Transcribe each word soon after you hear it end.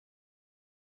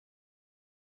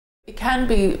It can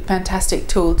be a fantastic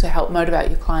tool to help motivate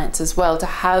your clients as well, to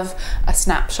have a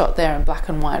snapshot there in black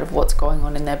and white of what's going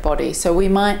on in their body. So we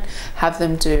might have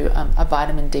them do a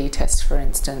vitamin D test, for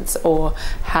instance, or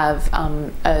have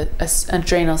an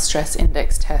adrenal stress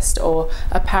index test, or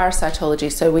a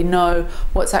parasitology, so we know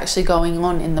what's actually going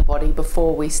on in the body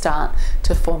before we start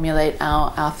to formulate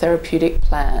our therapeutic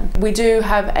plan. We do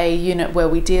have a unit where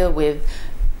we deal with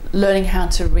learning how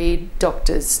to read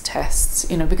doctors' tests,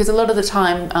 because a lot of the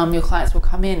time your clients will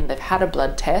come in, they've had a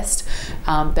blood test,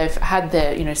 they've had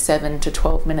their 7 to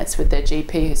 12 minutes with their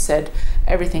GP who said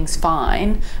everything's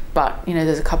fine, but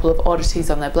there's a couple of oddities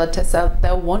on their blood test.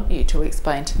 They'll want you to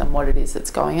explain to them what it is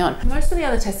that's going on. Most of the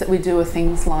other tests that we do are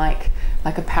things like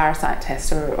a parasite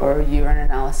test or a urine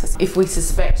analysis. If we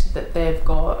suspect that they've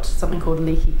got something called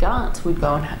leaky gut, we'd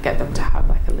go and get them to have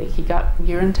like a leaky gut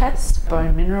urine test,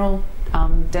 bone mineral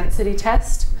density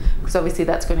test, because obviously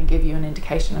that's going to give you an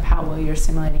indication of how well you're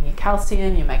assimilating your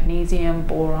calcium, your magnesium,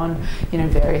 boron,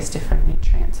 various different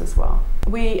nutrients as well.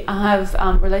 We have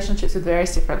relationships with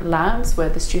various different labs where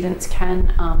the students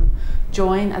can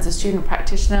join as a student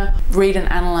practitioner, read and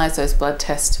analyze those blood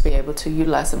tests to be able to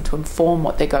utilize them to inform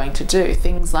what they're going to do.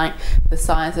 Things like the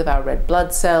size of our red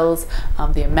blood cells,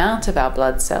 the amount of our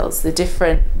blood cells, the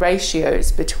different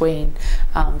ratios between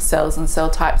cells and cell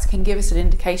types can give us an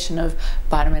indication of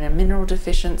vitamin and mineral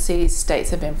deficiencies,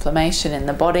 states of inflammation in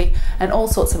the body, and all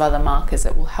sorts of other markers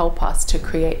that will help us to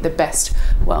create the best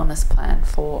wellness plan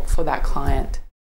for that client.